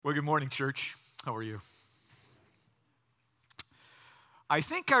Well, good morning, church. How are you? I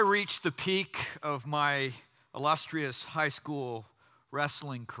think I reached the peak of my illustrious high school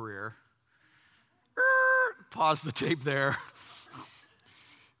wrestling career. Pause the tape there.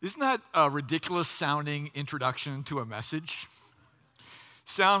 Isn't that a ridiculous sounding introduction to a message?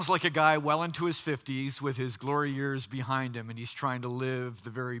 Sounds like a guy well into his 50s with his glory years behind him, and he's trying to live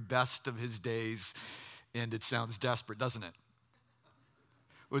the very best of his days, and it sounds desperate, doesn't it?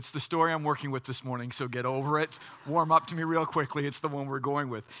 It's the story I'm working with this morning, so get over it. Warm up to me real quickly. It's the one we're going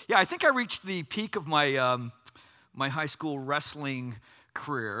with. Yeah, I think I reached the peak of my my high school wrestling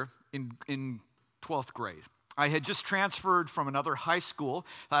career in 12th grade. I had just transferred from another high school.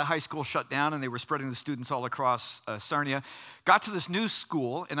 That high school shut down, and they were spreading the students all across Sarnia. Got to this new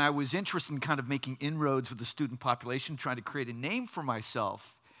school, and I was interested in kind of making inroads with the student population, trying to create a name for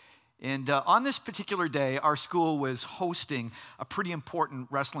myself. And on this particular day, our school was hosting a pretty important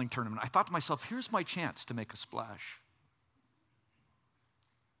wrestling tournament. I thought to myself, here's my chance to make a splash.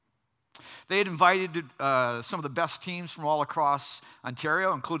 They had invited some of the best teams from all across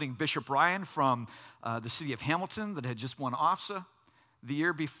Ontario, including Bishop Ryan from the city of Hamilton that had just won OFSA the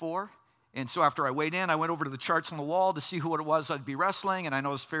year before. And so after I weighed in, I went over to the charts on the wall to see who it was I'd be wrestling. And I know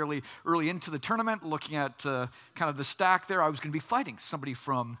it was fairly early into the tournament, looking at kind of the stack there, I was going to be fighting somebody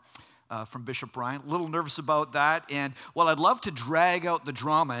from Bishop Ryan. A little nervous about that. And while I'd love to drag out the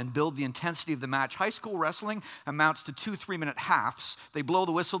drama and build the intensity of the match, high school wrestling amounts to 2 3-minute halves. They blow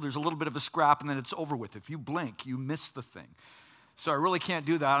the whistle, there's a little bit of a scrap, and then it's over with. If you blink, you miss the thing. So I really can't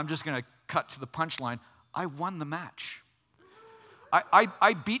do that. I'm just going to cut to the punchline. I won the match.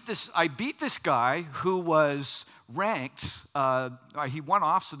 I beat this guy who was ranked, he won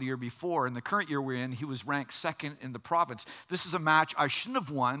OFSA the year before. In the current year we're in, he was ranked second in the province. This is a match I shouldn't have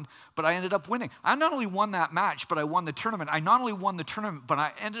won, but I ended up winning. I not only won that match, but I won the tournament. I not only won the tournament, but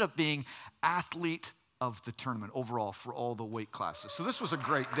I ended up being athlete of the tournament overall for all the weight classes. So this was a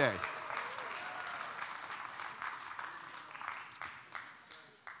great day.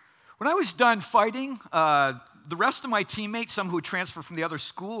 When I was done fighting, the rest of my teammates, some who had transferred from the other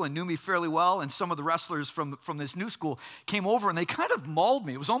school and knew me fairly well, and some of the wrestlers from this new school came over and they kind of mauled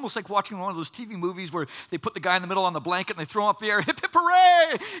me. It was almost like watching one of those TV movies where they put the guy in the middle on the blanket and they throw him up the air, hip, hip,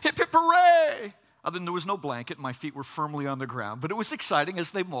 hooray, hip, hip, hooray. Other than there was no blanket, my feet were firmly on the ground, but it was exciting as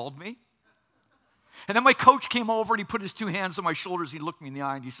they mauled me. And then my coach came over and he put his 2 hands on my shoulders. He looked me in the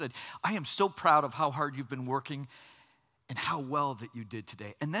eye and he said, I am so proud of how hard you've been working and how well that you did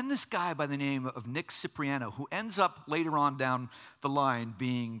today. And then this guy by the name of Nick Cipriano, who ends up later on down the line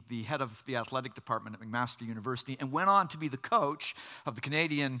being the head of the athletic department at McMaster University and went on to be the coach of the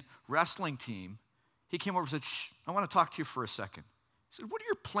Canadian wrestling team, he came over and said, Shh, I want to talk to you for a second. He said, what are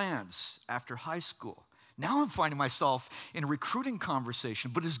your plans after high school? Now I'm finding myself in a recruiting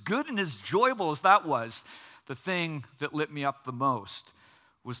conversation, but as good and as enjoyable as that was, the thing that lit me up the most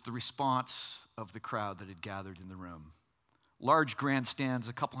was the response of the crowd that had gathered in the room. Large grandstands,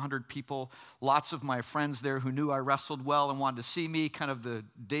 a couple hundred people, lots of my friends there who knew I wrestled well and wanted to see me, kind of the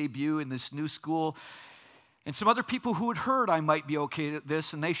debut in this new school. And some other people who had heard I might be okay at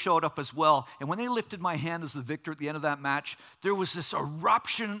this, and they showed up as well. And when they lifted my hand as the victor at the end of that match, there was this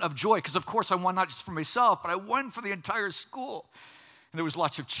eruption of joy, because of course I won not just for myself, but I won for the entire school. And there was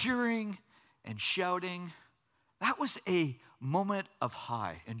lots of cheering and shouting. That was a moment of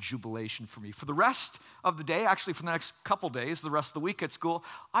high and jubilation for me. For the rest of the day, actually for the next couple days, the rest of the week at school,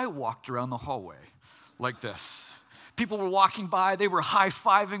 I walked around the hallway like this. People were walking by, they were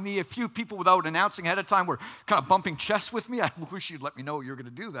high-fiving me. A few people without announcing ahead of time were kind of bumping chests with me. I wish you'd let me know you were going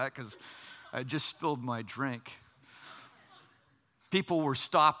to do that because I just spilled my drink. People were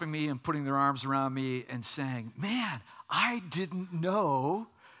stopping me and putting their arms around me and saying, man, I didn't know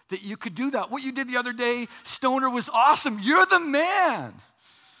that you could do that. What you did the other day, Stoner, was awesome. You're the man.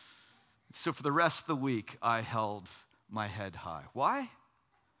 So for the rest of the week, I held my head high. Why?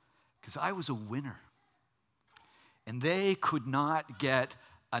 Because I was a winner. And they could not get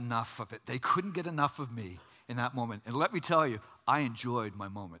enough of it. They couldn't get enough of me in that moment. And let me tell you, I enjoyed my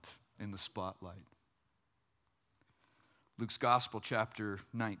moment in the spotlight. Luke's Gospel, chapter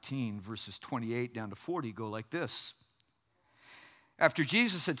 19, verses 28 down to 40 go like this. After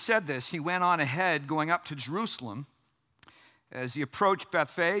Jesus had said this, he went on ahead, going up to Jerusalem. As he approached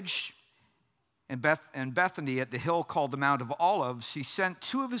Bethphage and Bethany at the hill called the Mount of Olives, he sent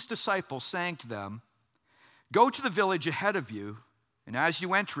 2 of his disciples, saying to them, go to the village ahead of you, and as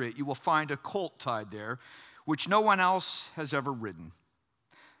you enter it, you will find a colt tied there, which no one else has ever ridden.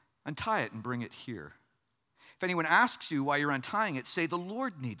 Untie it and bring it here. If anyone asks you why you're untying it, say, the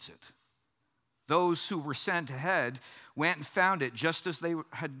Lord needs it. those who were sent ahead went and found it just as they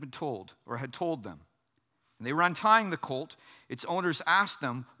had been told, or had told them. And they were untying the colt. Its owners asked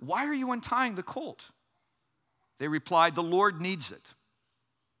them, "Why are you untying the colt?" They replied, "The Lord needs it."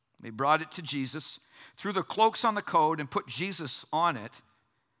 They brought it to Jesus, threw their cloaks on the colt, and put Jesus on it.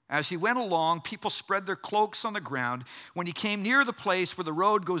 As he went along, people spread their cloaks on the ground. When he came near the place where the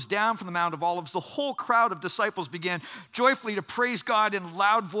road goes down from the Mount of Olives, the whole crowd of disciples began joyfully to praise God in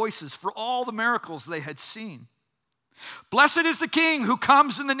loud voices for all the miracles they had seen. "Blessed is the King who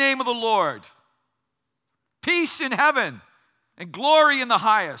comes in the name of the Lord. Peace in heaven and glory in the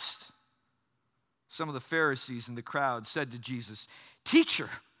highest." Some of the Pharisees in the crowd said to Jesus, "Teacher,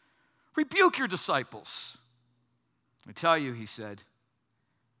 rebuke your disciples." "I tell you," he said,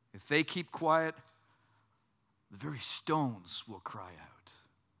 "if they keep quiet, the very stones will cry out."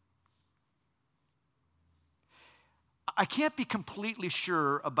 I can't be completely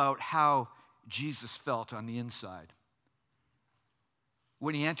sure about how Jesus felt on the inside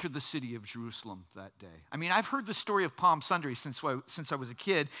when he entered the city of Jerusalem that day. I mean, I've heard the story of Palm Sunday since I was a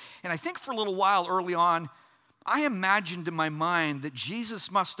kid, and I think for a little while early on, I imagined in my mind that Jesus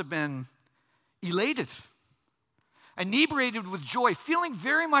must have been elated, inebriated with joy, feeling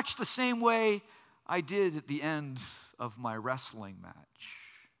very much the same way I did at the end of my wrestling match.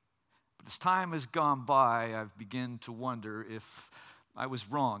 But as time has gone by, I've begun to wonder if I was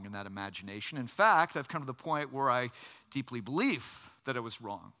wrong in that imagination. In fact, I've come to the point where I deeply believe that I was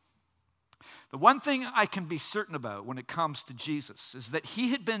wrong. The one thing I can be certain about when it comes to Jesus is that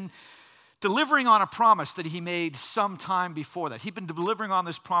he had been delivering on a promise that he made some time before that. He'd been delivering on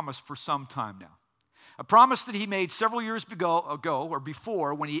this promise for some time now. A promise that he made several years ago or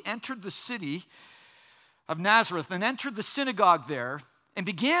before when he entered the city of Nazareth and entered the synagogue there and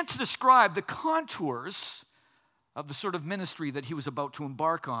began to describe the contours of the sort of ministry that he was about to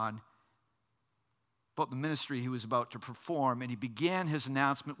embark on, about the ministry he was about to perform. And he began his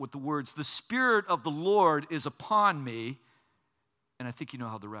announcement with the words, "The Spirit of the Lord is upon me." And I think you know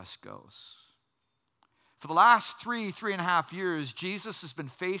how the rest goes. For the last three and a half years, Jesus has been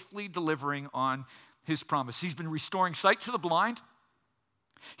faithfully delivering on his promise. He's been restoring sight to the blind.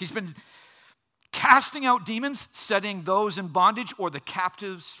 He's been casting out demons, setting those in bondage or the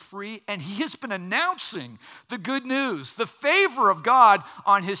captives free. And he has been announcing the good news, the favor of God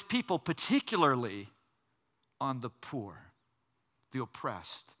on his people, particularly on the poor, the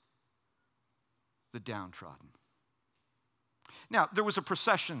oppressed, the downtrodden. Now, there was a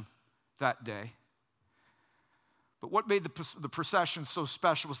procession that day. But what made the procession so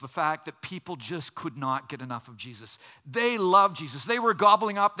special was the fact that people just could not get enough of Jesus. They loved Jesus. They were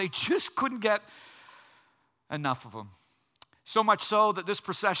gobbling up. They just couldn't get enough of him. So much so that this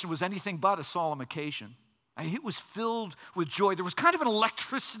procession was anything but a solemn occasion. It was filled with joy. There was kind of an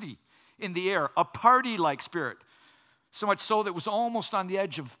electricity in the air, a party-like spirit. So much so that it was almost on the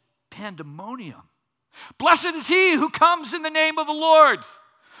edge of pandemonium. "Blessed is he who comes in the name of the Lord.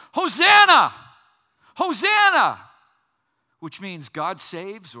 Hosanna! Hosanna!" Which means God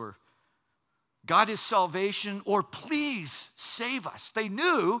saves, or God is salvation, or please save us. They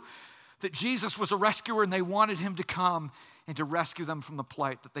knew that Jesus was a rescuer and they wanted him to come and to rescue them from the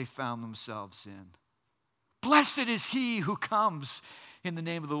plight that they found themselves in. Blessed is he who comes in the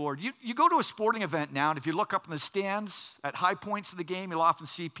name of the Lord. You go to a sporting event now, and if you look up in the stands at high points of the game, you'll often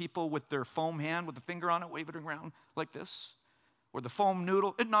see people with their foam hand with the finger on it, waving it around like this. Or the foam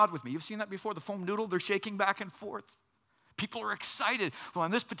noodle. And nod with me. You've seen that before? The foam noodle, they're shaking back and forth. People are excited. Well, on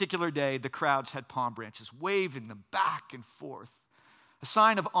this particular day, the crowds had palm branches, waving them back and forth. A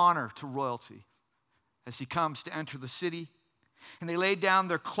sign of honor to royalty as he comes to enter the city. And they laid down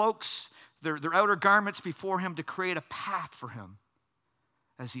their cloaks, their outer garments before him to create a path for him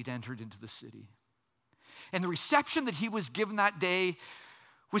as he'd entered into the city. And the reception that he was given that day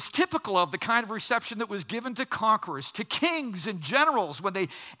was typical of the kind of reception that was given to conquerors, to kings and generals when they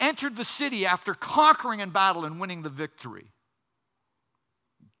entered the city after conquering in battle and winning the victory.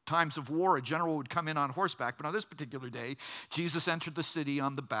 Times of war, a general would come in on horseback, but on this particular day, Jesus entered the city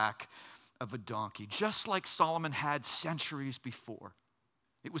on the back of a donkey, just like Solomon had centuries before.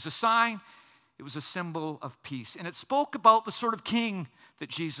 It was a sign, it was a symbol of peace, and it spoke about the sort of king that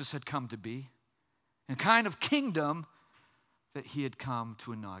Jesus had come to be, and kind of kingdom that he had come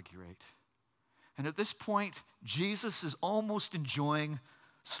to inaugurate. And at this point, Jesus is almost enjoying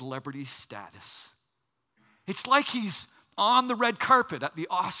celebrity status. It's like he's on the red carpet at the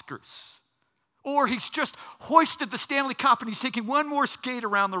Oscars. Or he's just hoisted the Stanley Cup and he's taking one more skate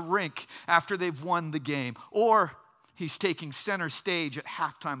around the rink after they've won the game. Or he's taking center stage at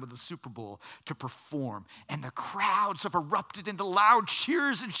halftime of the Super Bowl to perform. And the crowds have erupted into loud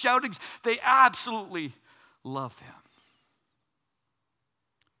cheers and shoutings. They absolutely love him.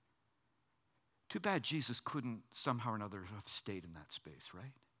 Too bad Jesus couldn't somehow or another have stayed in that space,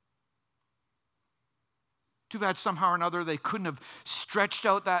 right? Too bad somehow or another they couldn't have stretched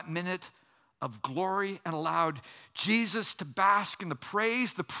out that minute of glory and allowed Jesus to bask in the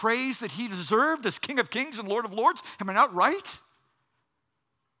praise that he deserved as King of Kings and Lord of Lords. Am I not right?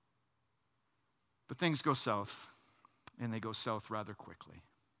 But things go south, and they go south rather quickly.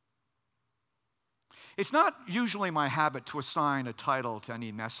 It's not usually my habit to assign a title to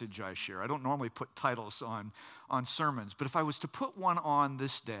any message I share. I don't normally put titles on sermons, but if I was to put one on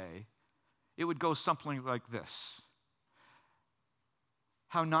this day, it would go something like this: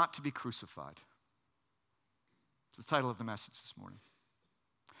 How Not to Be Crucified. It's the title of the message this morning.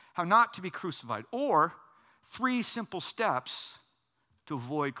 How Not to Be Crucified, or 3 Simple Steps to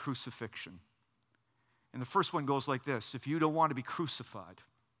Avoid Crucifixion. And the first one goes like this: if you don't want to be crucified,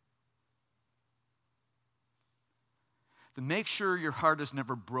 then make sure your heart is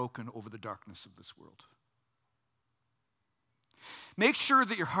never broken over the darkness of this world. Make sure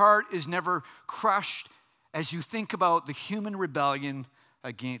that your heart is never crushed as you think about the human rebellion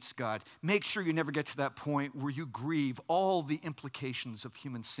against God. Make sure you never get to that point where you grieve all the implications of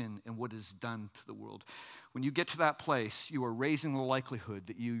human sin and what is done to the world. When you get to that place, you are raising the likelihood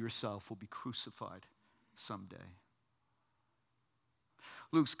that you yourself will be crucified someday.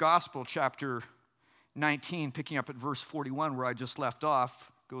 Luke's Gospel, chapter 19, picking up at verse 41, where I just left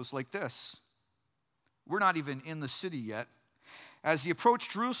off, goes like this. We're not even in the city yet. As he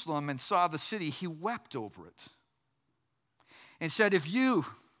approached Jerusalem and saw the city, he wept over it and said, if you,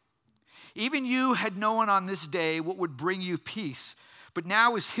 even you, had known on this day what would bring you peace, but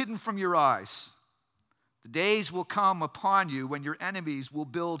now is hidden from your eyes. The days will come upon you when your enemies will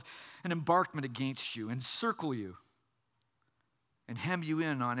build an embankment against you, encircle you, and hem you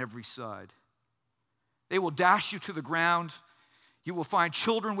in on every side. They will dash you to the ground. You will find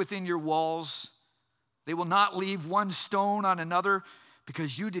children within your walls. They will not leave one stone on another,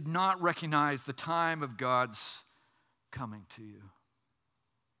 because you did not recognize the time of God's coming to you.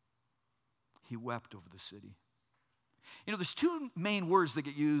 He wept over the city. You know, there's 2 main words that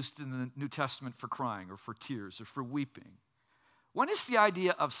get used in the New Testament for crying, or for tears, or for weeping. One is the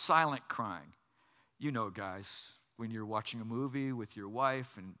idea of silent crying. You know, guys, when you're watching a movie with your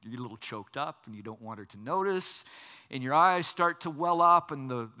wife and you're a little choked up and you don't want her to notice, and your eyes start to well up and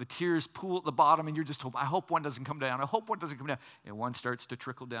the tears pool at the bottom, and you're just hoping, I hope one doesn't come down. I hope one doesn't come down. And one starts to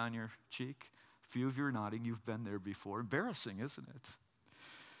trickle down your cheek. A few of you are nodding. You've been there before. Embarrassing, isn't it?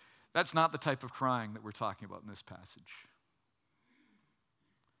 That's not the type of crying that we're talking about in this passage.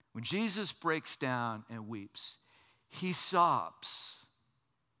 When Jesus breaks down and weeps, he sobs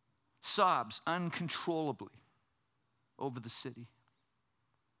uncontrollably over the city.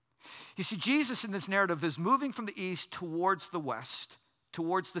 You see, Jesus in this narrative is moving from the east towards the west,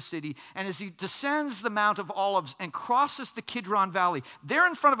 towards the city, and as he descends the Mount of Olives and crosses the Kidron Valley, there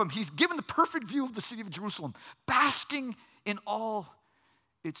in front of him, he's given the perfect view of the city of Jerusalem, basking in all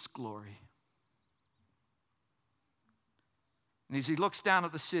its glory. And as he looks down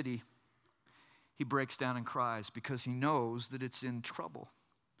at the city, he breaks down and cries because he knows that it's in trouble.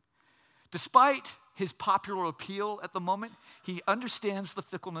 Despite his popular appeal at the moment, he understands the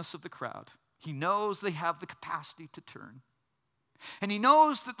fickleness of the crowd. He knows they have the capacity to turn. And he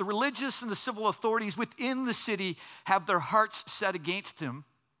knows that the religious and the civil authorities within the city have their hearts set against him,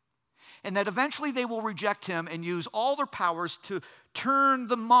 and that eventually they will reject him and use all their powers to turn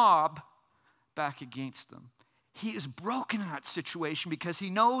the mob back against them. He is broken in that situation because he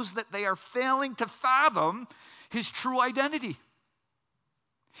knows that they are failing to fathom his true identity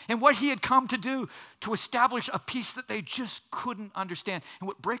and what he had come to do to establish a peace that they just couldn't understand. And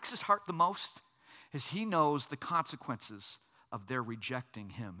what breaks his heart the most is he knows the consequences of their rejecting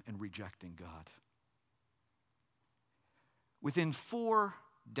him and rejecting God. Within 4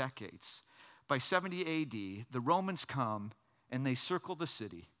 decades, by 70 AD, the Romans come and they circle the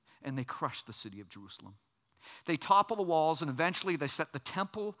city and they crush the city of Jerusalem. They topple the walls and eventually they set the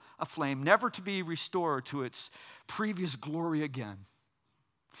temple aflame, never to be restored to its previous glory again.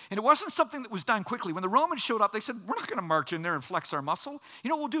 And it wasn't something that was done quickly. When the Romans showed up, they said, we're not going to march in there and flex our muscle. You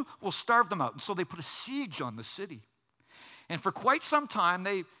know what we'll do? We'll starve them out. And so they put a siege on the city. And for quite some time,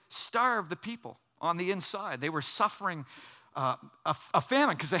 they starved the people on the inside. They were suffering a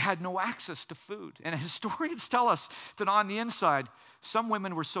famine because they had no access to food. And historians tell us that on the inside, some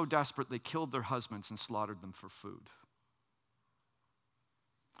women were so desperate they killed their husbands and slaughtered them for food.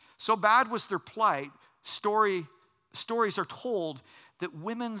 So bad was their plight, story stories are told that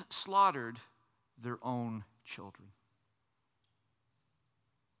women slaughtered their own children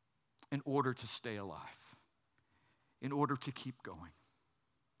in order to stay alive, in order to keep going.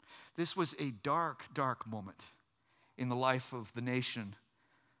 This was a dark, dark moment in the life of the nation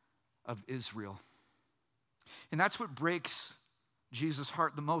of Israel. And that's what breaks Jesus'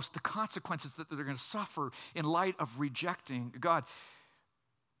 heart the most, the consequences that they're going to suffer in light of rejecting God.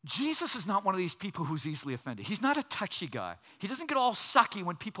 Jesus is not one of these people who's easily offended. He's not a touchy guy. He doesn't get all sucky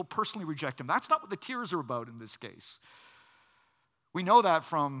when people personally reject him. That's not what the tears are about in this case. We know that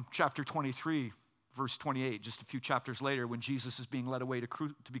from chapter 23, verse 28, just a few chapters later, when Jesus is being led away to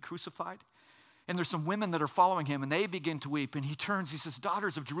be crucified. And there's some women that are following him, and they begin to weep. And he turns, he says,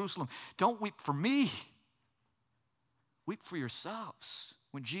 "Daughters of Jerusalem, don't weep for me. Weep for yourselves."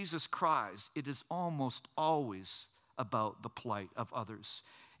 When Jesus cries, it is almost always about the plight of others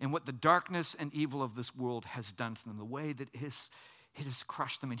and what the darkness and evil of this world has done to them, the way that it has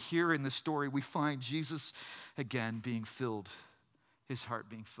crushed them. And here in this story, we find Jesus again being filled, his heart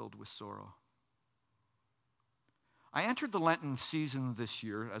being filled with sorrow. I entered the Lenten season this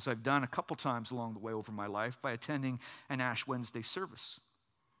year, as I've done a couple times along the way over my life, by attending an Ash Wednesday service.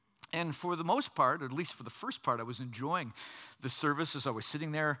 And for the most part, or at least for the first part, I was enjoying the service as I was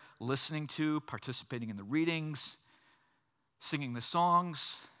sitting there listening to, participating in the readings, singing the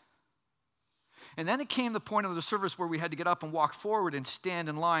songs. And then it came the point of the service where we had to get up and walk forward and stand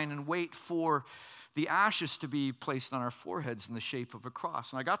in line and wait for the ashes to be placed on our foreheads in the shape of a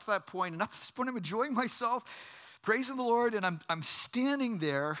cross. And I got to that point, and up to this point I'm enjoying myself, praising the Lord, and I'm standing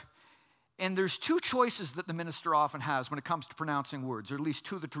there, and there's two choices that the minister often has when it comes to pronouncing words, or at least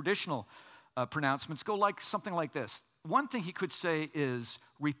two of the traditional pronouncements go like something like this. One thing he could say is,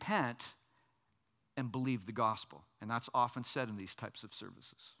 "Repent and believe the gospel," and that's often said in these types of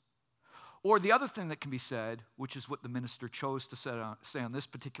services. Or the other thing that can be said, which is what the minister chose to say on this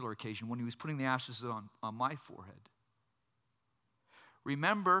particular occasion when he was putting the ashes on my forehead.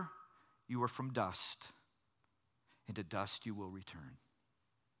 "Remember, you are from dust, and to dust you will return."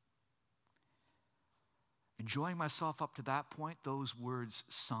 Enjoying myself up to that point, those words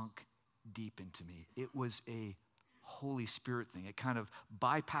sunk deep into me. It was a Holy Spirit thing. It kind of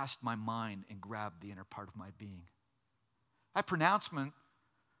bypassed my mind and grabbed the inner part of my being. That pronouncement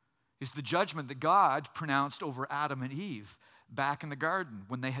is the judgment that God pronounced over Adam and Eve back in the garden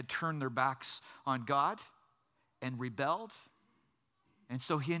when they had turned their backs on God and rebelled. And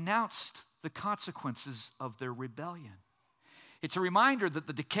so he announced the consequences of their rebellion. It's a reminder that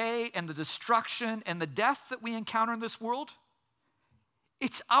the decay and the destruction and the death that we encounter in this world,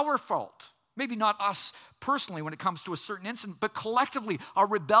 it's our fault. Maybe not us personally when it comes to a certain incident, but collectively, our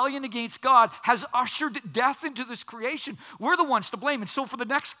rebellion against God has ushered death into this creation. We're the ones to blame. And so for the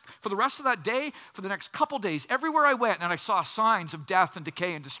rest of that day, for the next couple days, everywhere I went and I saw signs of death and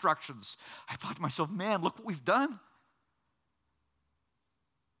decay and destructions, I thought to myself, man, look what we've done.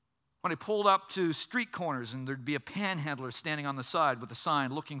 When I pulled up to street corners and there'd be a panhandler standing on the side with a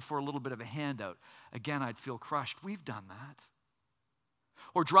sign looking for a little bit of a handout, again, I'd feel crushed. We've done that.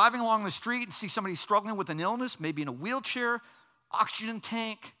 Or driving along the street and see somebody struggling with an illness, maybe in a wheelchair, oxygen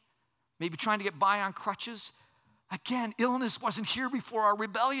tank, maybe trying to get by on crutches. Again, illness wasn't here before our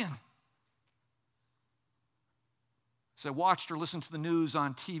rebellion. So I watched or listened to the news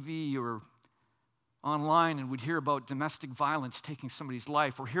on TV or online and would hear about domestic violence taking somebody's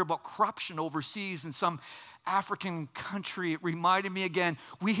life, or hear about corruption overseas in some African country. It reminded me again,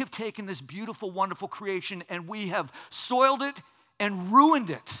 we have taken this beautiful, wonderful creation and we have soiled it and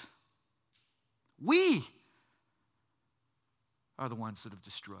ruined it. We are the ones that have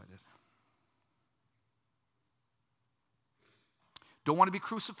destroyed it. Don't want to be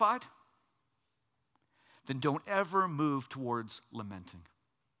crucified? Then don't ever move towards lamenting.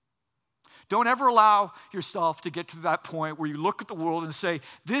 Don't ever allow yourself to get to that point where you look at the world and say,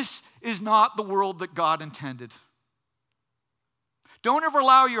 this is not the world that God intended. Don't ever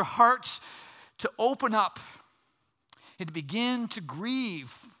allow your hearts to open up and to begin to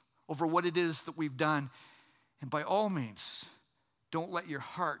grieve over what it is that we've done. And by all means, don't let your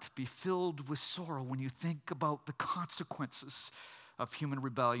heart be filled with sorrow when you think about the consequences of human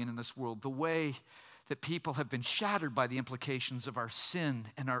rebellion in this world, the way that people have been shattered by the implications of our sin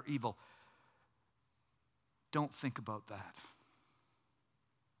and our evil. Don't think about that.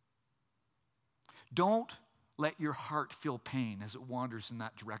 Don't let your heart feel pain as it wanders in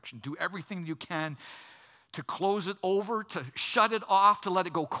that direction. Do everything you can to close it over, to shut it off, to let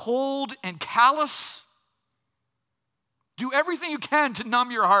it go cold and callous. Do everything you can to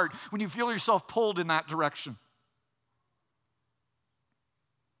numb your heart when you feel yourself pulled in that direction.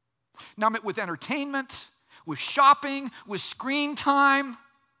 Numb it with entertainment, with shopping, with screen time,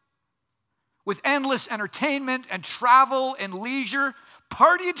 with endless entertainment and travel and leisure.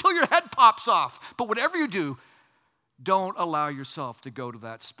 Party until your head pops off. But whatever you do, don't allow yourself to go to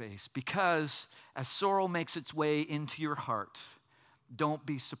that space, because as sorrow makes its way into your heart, don't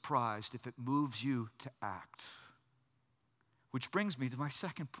be surprised if it moves you to act. Which brings me to my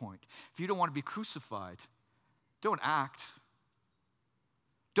second point. If you don't want to be crucified, don't act.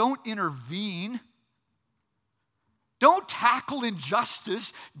 Don't intervene. Don't tackle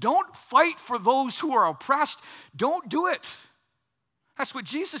injustice. Don't fight for those who are oppressed. Don't do it. That's what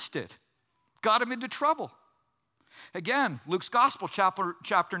Jesus did. Got him into trouble. Again, Luke's Gospel,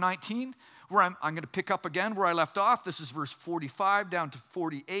 chapter 19, where I'm going to pick up again where I left off. This is verse 45 down to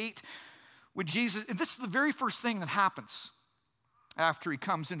 48. When Jesus, and this is the very first thing that happens after he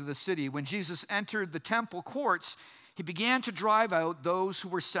comes into the city. When Jesus entered the temple courts, he began to drive out those who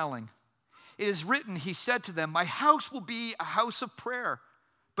were selling. It is written, he said to them, "My house will be a house of prayer,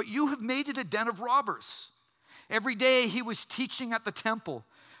 but you have made it a den of robbers." Every day he was teaching at the temple,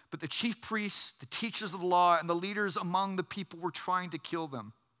 but the chief priests, the teachers of the law, and the leaders among the people were trying to kill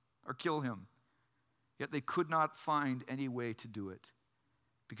him. Yet they could not find any way to do it,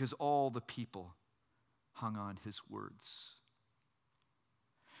 because all the people hung on his words.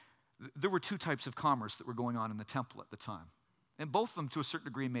 There were two types of commerce that were going on in the temple at the time, and both of them to a certain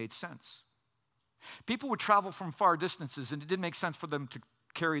degree made sense. People would travel from far distances, and it didn't make sense for them to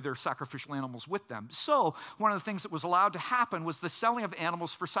carry their sacrificial animals with them. So one of the things that was allowed to happen was the selling of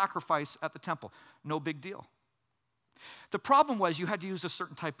animals for sacrifice at the temple. No big deal. The problem was you had to use a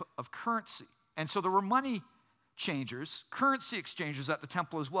certain type of currency. And so there were money changers, currency exchangers at the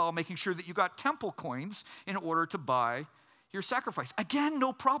temple as well, making sure that you got temple coins in order to buy your sacrifice. Again,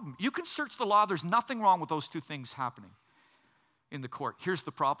 no problem. You can search the law. There's nothing wrong with those two things happening in the court. Here's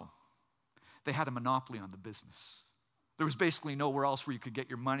the problem. They had a monopoly on the business. There was basically nowhere else where you could get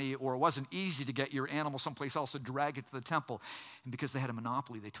your money, or it wasn't easy to get your animal someplace else to drag it to the temple. And because they had a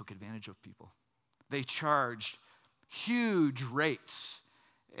monopoly, they took advantage of people. They charged huge rates.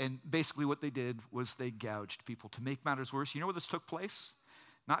 And basically what they did was they gouged people. To make matters worse, you know where this took place?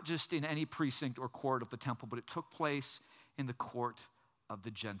 Not just in any precinct or court of the temple, but it took place in the court of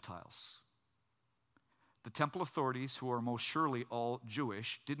the Gentiles. The temple authorities, who are most surely all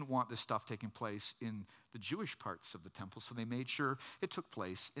Jewish, didn't want this stuff taking place in the Jewish parts of the temple, so they made sure it took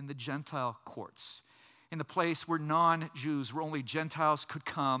place in the Gentile courts, in the place where non-Jews, where only Gentiles could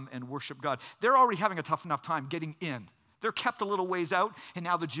come and worship God. They're already having a tough enough time getting in. They're kept a little ways out, and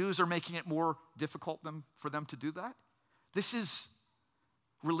now the Jews are making it more difficult for them to do that. This is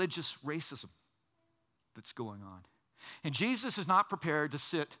religious racism that's going on. And Jesus is not prepared to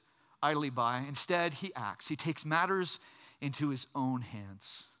sit idly by. Instead, he acts. He takes matters into his own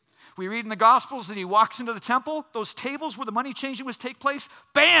hands. We read in the Gospels that he walks into the temple, those tables where the money changing was take place,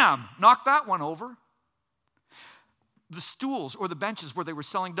 bam, knock that one over. The stools or the benches where they were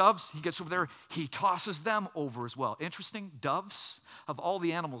selling doves, he gets over there, he tosses them over as well. Interesting, doves, of all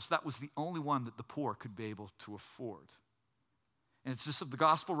the animals, that was the only one that the poor could be able to afford. And it's just that the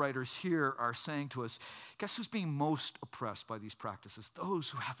gospel writers here are saying to us, guess who's being most oppressed by these practices? Those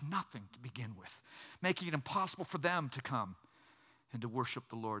who have nothing to begin with, making it impossible for them to come and to worship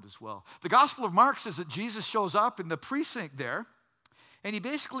the Lord as well. The Gospel of Mark says that Jesus shows up in the precinct there, and he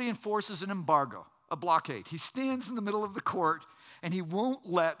basically enforces an embargo, a blockade. He stands in the middle of the court, and he won't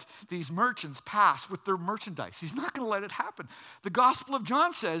let these merchants pass with their merchandise. He's not going to let it happen. The Gospel of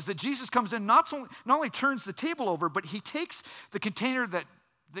John says that Jesus comes in, not only turns the table over, but he takes the container that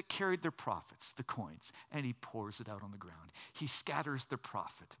carried their profits, the coins, and he pours it out on the ground. He scatters their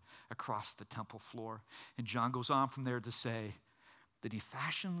profit across the temple floor. And John goes on from there to say that he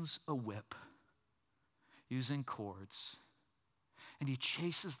fashions a whip using cords, and he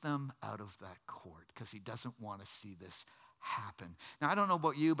chases them out of that court because he doesn't want to see this happen. Now, I don't know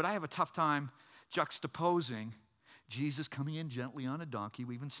about you, but I have a tough time juxtaposing Jesus coming in gently on a donkey.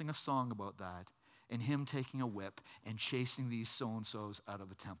 We even sing a song about that. And him taking a whip and chasing these so-and-sos out of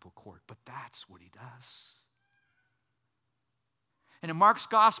the temple court. But that's what he does. And in Mark's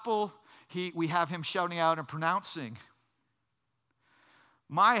gospel, we have him shouting out and pronouncing,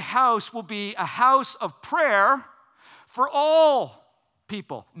 "My house will be a house of prayer for all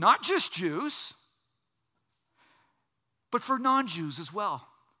people." Not just Jews, but for non-Jews as well,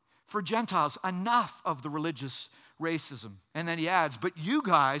 for Gentiles. Enough of the religious racism. And then he adds, "But you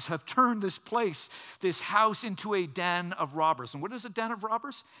guys have turned this place, this house, into a den of robbers." And what is a den of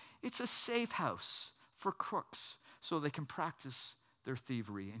robbers? It's a safe house for crooks so they can practice their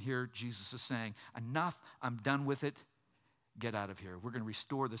thievery. And here Jesus is saying, enough, I'm done with it. Get out of here. We're going to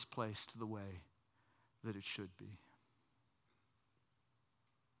restore this place to the way that it should be.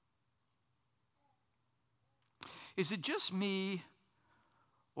 Is it just me,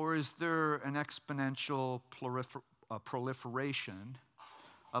 or is there an exponential proliferation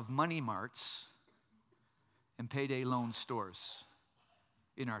of money marts and payday loan stores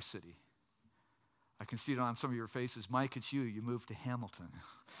in our city? I can see it on some of your faces. Mike, it's you. You moved to Hamilton.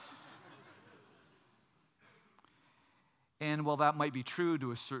 And while that might be true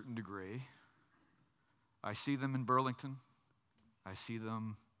to a certain degree, I see them in Burlington. I see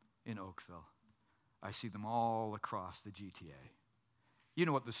them in Oakville. I see them all across the GTA. You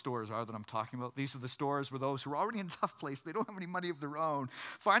know what the stores are that I'm talking about. These are the stores where those who are already in a tough place, they don't have any money of their own,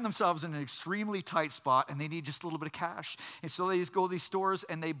 find themselves in an extremely tight spot, and they need just a little bit of cash. And so they just go to these stores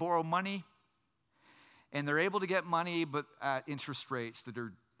and they borrow money, and they're able to get money, but at interest rates that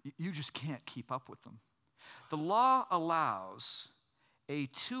are, you just can't keep up with them. The law allows a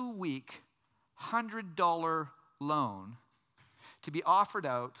 2-week $100 loan to be offered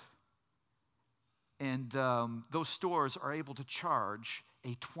out, and those stores are able to charge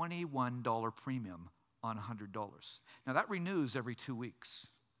a $21 premium on $100. Now that renews every 2 weeks.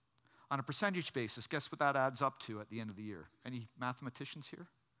 On a percentage basis, guess what that adds up to at the end of the year? Any mathematicians here?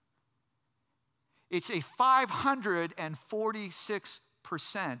 It's a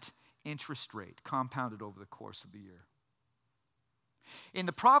 546% interest rate compounded over the course of the year. In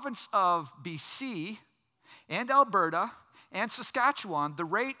the province of BC and Alberta and Saskatchewan, the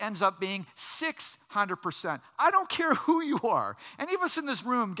rate ends up being 600%. I don't care who you are. Any of us in this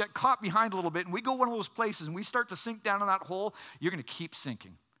room get caught behind a little bit, and we go one of those places and we start to sink down in that hole, you're going to keep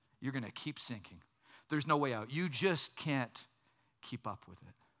sinking. You're going to keep sinking. There's no way out. You just can't keep up with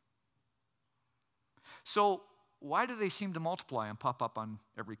it. So why do they seem to multiply and pop up on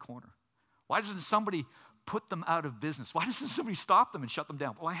every corner? Why doesn't somebody put them out of business? Why doesn't somebody stop them and shut them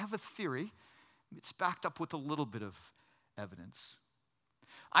down? Well, I have a theory. It's backed up with a little bit of evidence.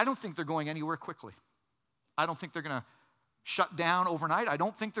 I don't think they're going anywhere quickly. I don't think they're going to shut down overnight. I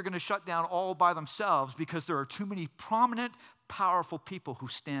don't think they're going to shut down all by themselves because there are too many prominent, powerful people who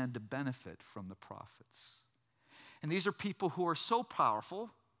stand to benefit from the prophets. And these are people who are so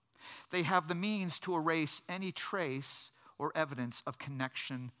powerful, they have the means to erase any trace or evidence of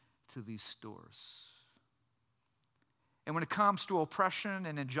connection to these stores. And when it comes to oppression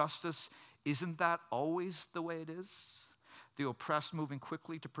and injustice, isn't that always the way it is? The oppressed moving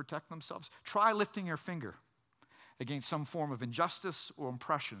quickly to protect themselves? Try lifting your finger against some form of injustice or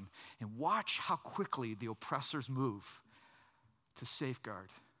oppression and watch how quickly the oppressors move to safeguard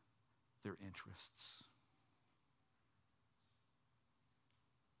their interests.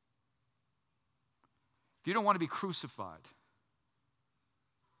 If you don't want to be crucified,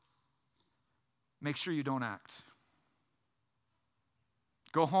 make sure you don't act.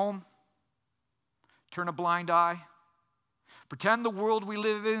 Go home, turn a blind eye, pretend the world we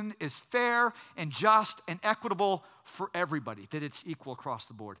live in is fair and just and equitable for everybody, that it's equal across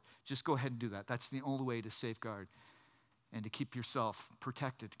the board. Just go ahead and do that. That's the only way to safeguard and to keep yourself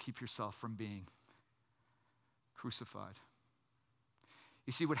protected, to keep yourself from being crucified.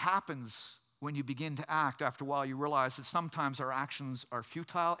 You see, what happens when you begin to act, after a while you realize that sometimes our actions are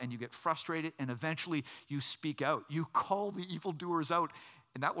futile and you get frustrated and eventually you speak out. You call the evildoers out,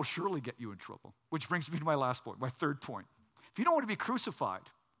 and that will surely get you in trouble. Which brings me to my last point, my third point. If you don't want to be crucified,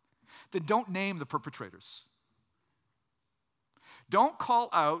 then don't name the perpetrators. Don't call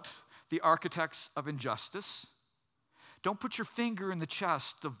out the architects of injustice. Don't put your finger in the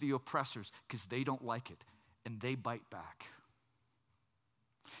chest of the oppressors because they don't like it and they bite back.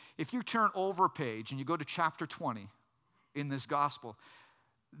 If you turn over a page and you go to chapter 20 in this gospel,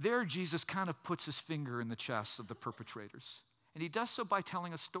 there Jesus kind of puts his finger in the chest of the perpetrators. And he does so by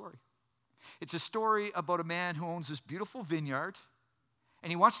telling a story. It's a story about a man who owns this beautiful vineyard,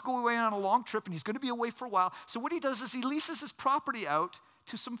 and he wants to go away on a long trip, and he's going to be away for a while. So what he does is he leases his property out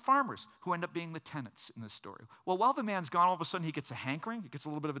to some farmers who end up being the tenants in this story. Well, while the man's gone, all of a sudden he gets a hankering, he gets a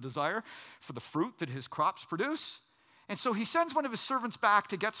little bit of a desire for the fruit that his crops produce. And so he sends one of his servants back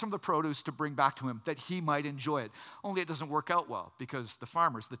to get some of the produce to bring back to him that he might enjoy it. Only it doesn't work out well because the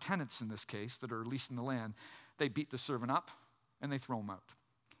farmers, the tenants in this case that are leasing the land, they beat the servant up and they throw him out.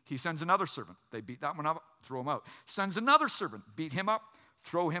 He sends another servant. They beat that one up, throw him out. Sends another servant, beat him up,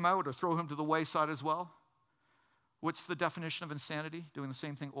 throw him out or throw him to the wayside as well. What's the definition of insanity? Doing the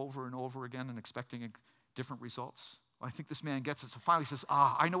same thing over and over again and expecting different results. Well, I think this man gets it. So finally he says,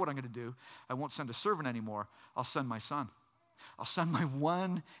 I know what I'm going to do. I won't send a servant anymore. I'll send my son. I'll send my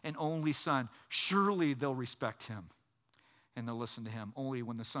one and only son. Surely they'll respect him and they'll listen to him. Only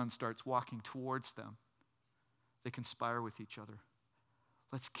when the son starts walking towards them, they conspire with each other.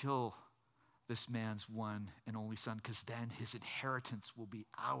 Let's kill this man's one and only son, because then his inheritance will be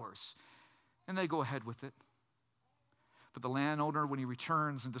ours. And they go ahead with it. But the landowner, when he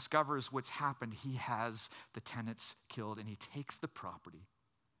returns and discovers what's happened, he has the tenants killed, and he takes the property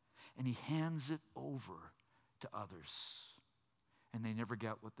and he hands it over to others. And they never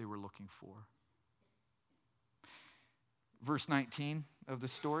get what they were looking for. Verse 19 of the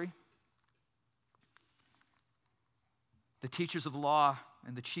story. The teachers of the law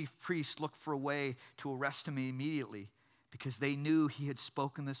and the chief priests looked for a way to arrest him immediately because they knew he had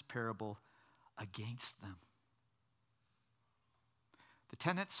spoken this parable against them. The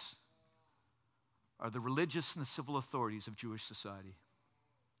tenants are the religious and the civil authorities of Jewish society.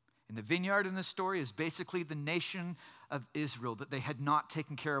 And the vineyard in this story is basically the nation of Israel that they had not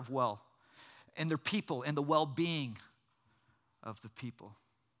taken care of well, and their people and the well-being of the people.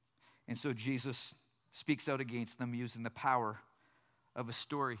 And so Jesus speaks out against them using the power of a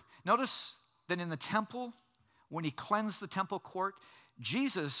story. Notice that in the temple, when he cleansed the temple court,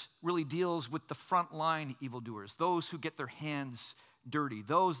 Jesus really deals with the frontline evildoers, those who get their hands dirty,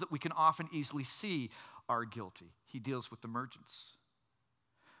 those that we can often easily see are guilty. He deals with the merchants.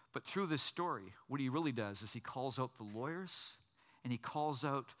 But through this story, what he really does is he calls out the lawyers and he calls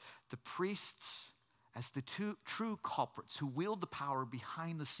out the priests as the two true culprits who wield the power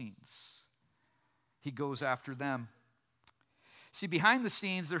behind the scenes. He goes after them. See, behind the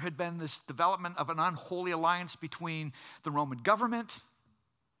scenes, there had been this development of an unholy alliance between the Roman government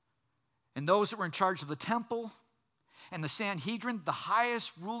and those that were in charge of the temple and the Sanhedrin, the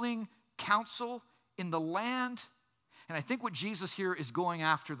highest ruling council in the land. And I think what Jesus here is going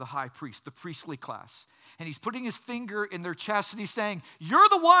after the high priest, the priestly class. And he's putting his finger in their chest and he's saying, you're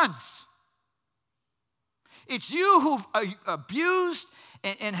the ones. It's you who've abused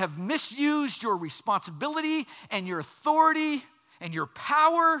and have misused your responsibility and your authority and your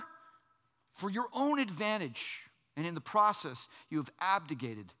power for your own advantage. And in the process, you have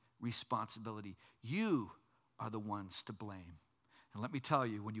abdicated responsibility. You are the ones to blame. And let me tell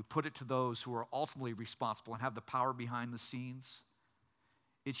you, when you put it to those who are ultimately responsible and have the power behind the scenes,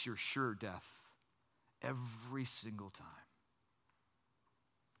 it's your sure death every single time.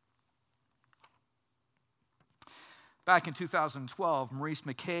 Back in 2012, Maurice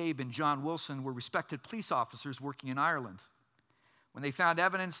McCabe and John Wilson were respected police officers working in Ireland. When they found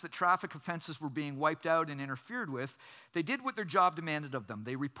evidence that traffic offenses were being wiped out and interfered with, they did what their job demanded of them.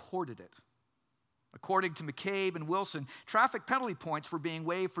 They reported it. According to McCabe and Wilson, traffic penalty points were being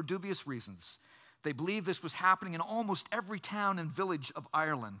waived for dubious reasons. They believed this was happening in almost every town and village of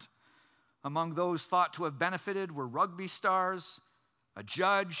Ireland. Among those thought to have benefited were rugby stars, a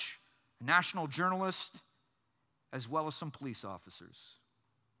judge, a national journalist, as well as some police officers.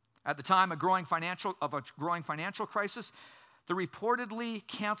 At the time of a growing financial crisis, the reportedly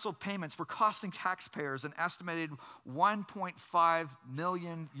canceled payments were costing taxpayers an estimated 1.5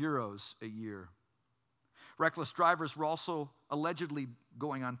 million euros a year. Reckless drivers were also allegedly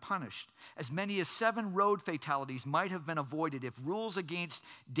going unpunished. As many as 7 road fatalities might have been avoided if rules against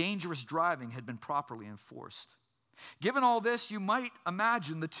dangerous driving had been properly enforced. Given all this, you might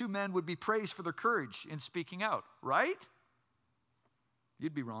imagine the two men would be praised for their courage in speaking out, right?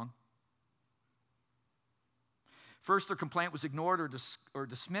 You'd be wrong. First, their complaint was ignored or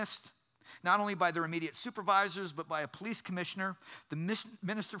dismissed, not only by their immediate supervisors, but by a police commissioner, the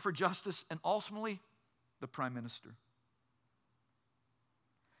minister for justice, and ultimately, the prime minister.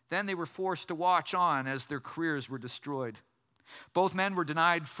 Then they were forced to watch on as their careers were destroyed. Both men were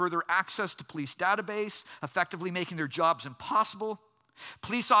denied further access to police database, effectively making their jobs impossible.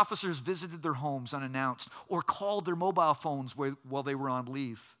 Police officers visited their homes unannounced or called their mobile phones while they were on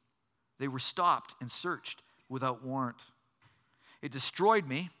leave. They were stopped and searched without warrant. It destroyed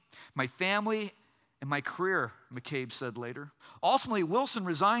me, my family, and my career, McCabe said later. Ultimately, Wilson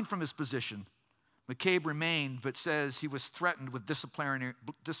resigned from his position. McCabe remained, but says he was threatened with disciplinary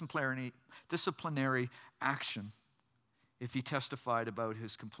action if he testified about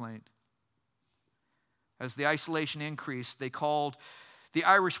his complaint. As the isolation increased, they called the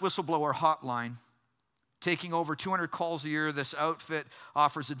Irish Whistleblower Hotline. Taking over 200 calls a year, this outfit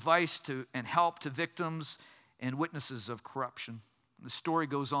offers advice to and help to victims and witnesses of corruption. The story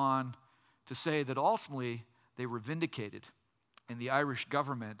goes on to say that ultimately they were vindicated, and the Irish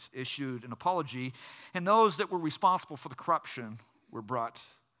government issued an apology, and those that were responsible for the corruption were brought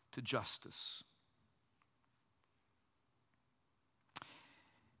to justice.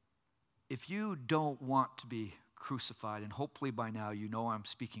 If you don't want to be crucified, and hopefully by now you know I'm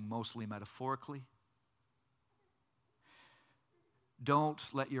speaking mostly metaphorically, don't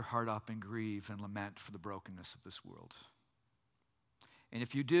let your heart up and grieve and lament for the brokenness of this world. And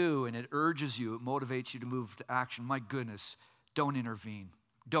if you do, and it urges you, it motivates you to move to action, my goodness, don't intervene.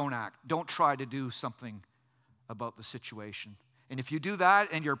 Don't act. Don't try to do something about the situation. And if you do that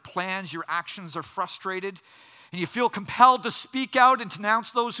and your plans, your actions are frustrated, and you feel compelled to speak out and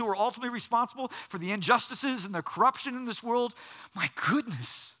denounce those who are ultimately responsible for the injustices and the corruption in this world, my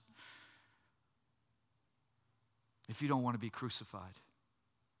goodness. If you don't want to be crucified,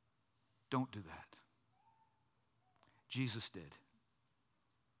 don't do that. Jesus did.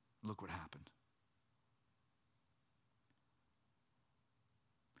 Look what happened.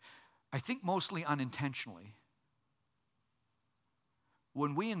 I think mostly unintentionally,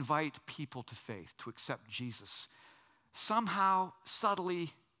 when we invite people to faith, to accept Jesus, somehow,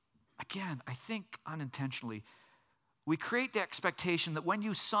 subtly, again, I think unintentionally, we create the expectation that when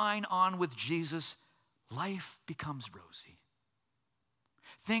you sign on with Jesus, life becomes rosy.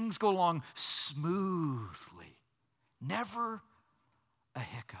 Things go along smoothly, never a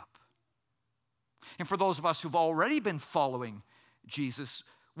hiccup. And for those of us who've already been following Jesus,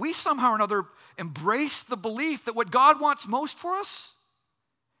 we somehow or another embrace the belief that what God wants most for us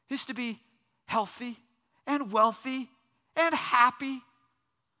is to be healthy and wealthy and happy,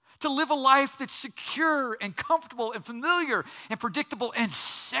 to live a life that's secure and comfortable and familiar and predictable and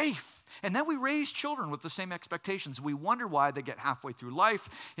safe. And then we raise children with the same expectations. We wonder why they get halfway through life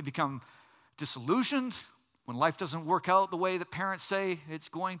and become disillusioned when life doesn't work out the way that parents say it's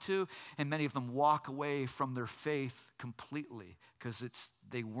going to, and many of them walk away from their faith completely because it's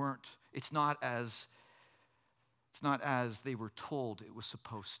not as they were told it was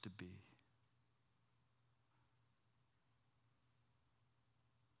supposed to be.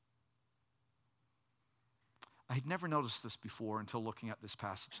 I had never noticed this before until looking at this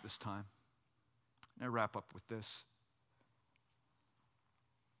passage this time. And I wrap up with this.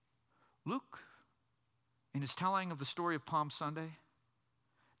 Luke, in his telling of the story of Palm Sunday,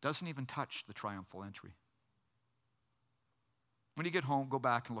 doesn't even touch the triumphal entry. When you get home, go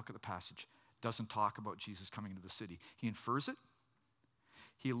back and look at the passage. Doesn't talk about Jesus coming into the city. He infers it.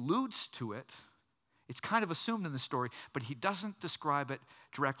 He alludes to it. It's kind of assumed in the story, but he doesn't describe it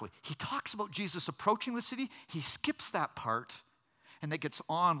directly. He talks about Jesus approaching the city. He skips that part, and that gets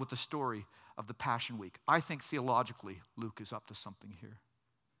on with the story of the Passion Week. I think theologically, Luke is up to something here.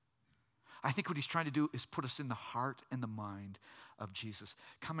 I think what he's trying to do is put us in the heart and the mind of Jesus.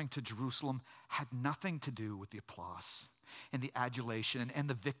 Coming to Jerusalem had nothing to do with the applause and the adulation and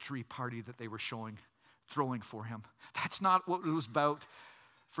the victory party that they were throwing for him. That's not what it was about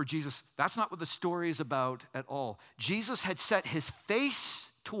for Jesus. That's not what the story is about at all. Jesus had set his face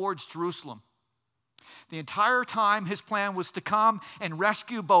towards Jerusalem. The entire time, his plan was to come and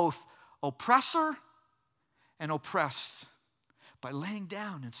rescue both oppressor and oppressed by laying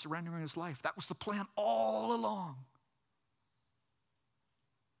down and surrendering his life. That was the plan all along.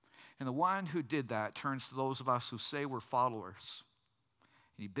 And the one who did that turns to those of us who say we're followers.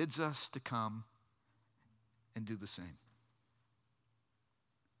 And he bids us to come and do the same.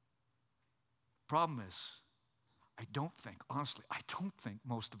 Problem is, I don't think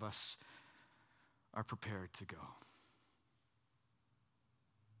most of us are prepared to go.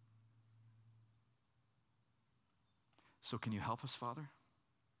 So can you help us, Father?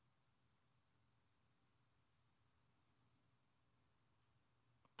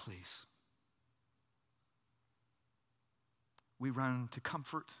 Please. We run to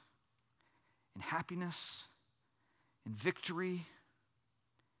comfort and happiness and victory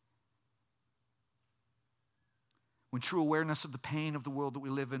when true awareness of the pain of the world that we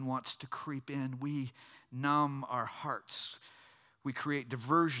live in wants to creep in. We numb our hearts. We create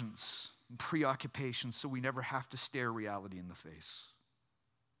diversions and preoccupations so we never have to stare reality in the face.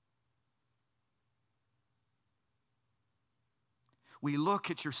 We look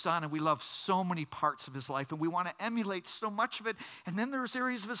at your son and we love so many parts of his life and we want to emulate so much of it, and then there's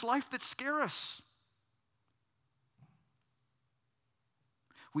areas of his life that scare us.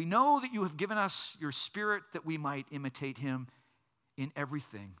 We know that you have given us your Spirit that we might imitate him in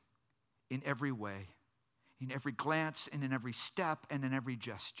everything, in every way, in every glance and in every step and in every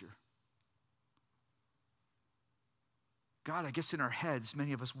gesture. God, I guess in our heads,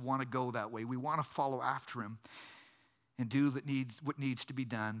 many of us want to go that way. We want to follow after him and do what needs to be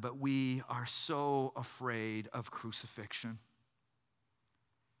done, but we are so afraid of crucifixion.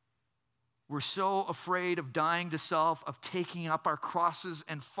 We're so afraid of dying to self, of taking up our crosses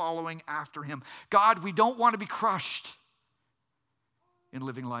and following after him. God, we don't want to be crushed in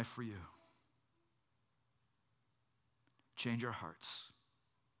living life for you. Change our hearts.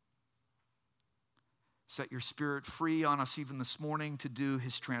 Set your Spirit free on us even this morning to do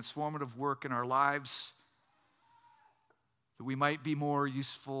his transformative work in our lives, that we might be more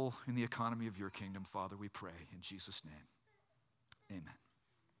useful in the economy of your kingdom, Father, we pray in Jesus' name. Amen.